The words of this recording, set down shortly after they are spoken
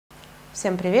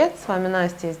Всем привет! С вами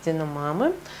Настя из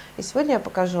Мамы. И сегодня я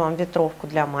покажу вам ветровку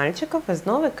для мальчиков из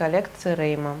новой коллекции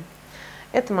Reima.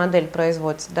 Эта модель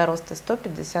производится до роста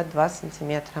 152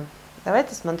 сантиметра.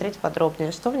 Давайте смотреть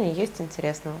подробнее, что в ней есть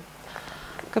интересного.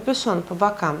 Капюшон по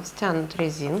бокам стянут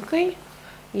резинкой.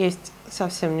 Есть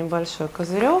совсем небольшой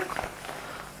козырек.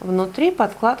 Внутри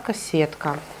подкладка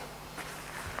сетка.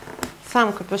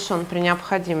 Сам капюшон при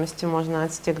необходимости можно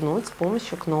отстегнуть с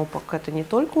помощью кнопок. Это не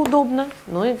только удобно,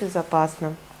 но и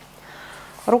безопасно.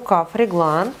 Рукав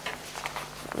реглан.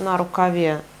 На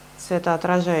рукаве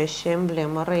светоотражающая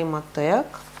эмблема Reima.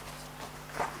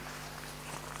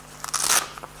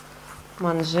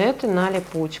 Манжеты на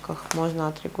липучках. Можно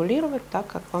отрегулировать так,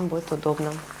 как вам будет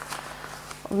удобно.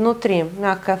 Внутри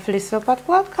мягкая флисовая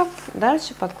подкладка.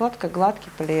 Дальше подкладка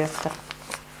гладкий полиэстер.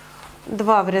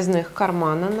 Два врезных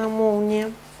кармана на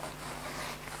молнии.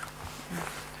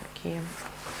 Такие.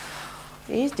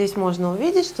 И здесь можно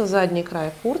увидеть, что задний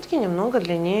край куртки немного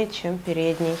длиннее, чем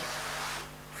передний.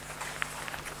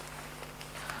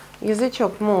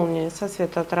 Язычок молнии со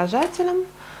светоотражателем.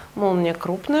 Молния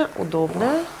крупная,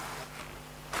 удобная.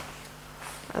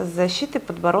 С защитой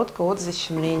подбородка от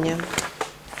защемления.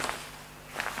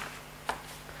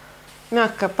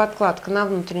 Мягкая подкладка на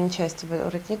внутренней части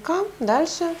воротника.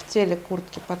 Дальше в теле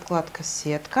куртки подкладка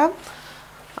сетка,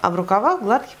 а в рукавах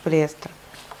гладкий полиэстер.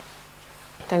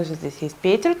 Также здесь есть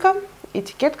петелька,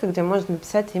 этикетка, где можно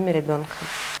написать имя ребенка.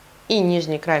 И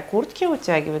нижний край куртки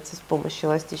утягивается с помощью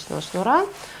эластичного шнура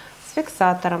с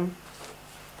фиксатором.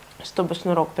 Чтобы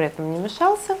шнурок при этом не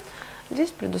мешался,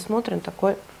 здесь предусмотрен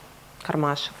такой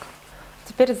кармашек.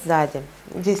 Теперь сзади.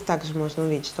 Здесь также можно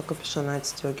увидеть, что капюшон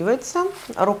отстегивается.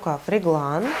 Рукав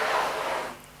реглан.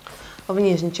 В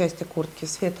нижней части куртки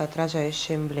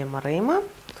светоотражающая эмблема Reima.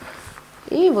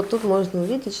 И вот тут можно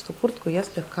увидеть, что куртку я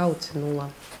слегка утянула.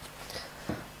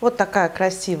 Вот такая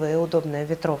красивая и удобная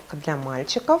ветровка для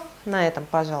мальчиков. На этом,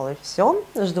 пожалуй, все.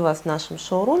 Жду вас в нашем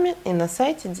шоуруме и на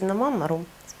сайте dinamama.ru.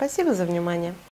 Спасибо за внимание.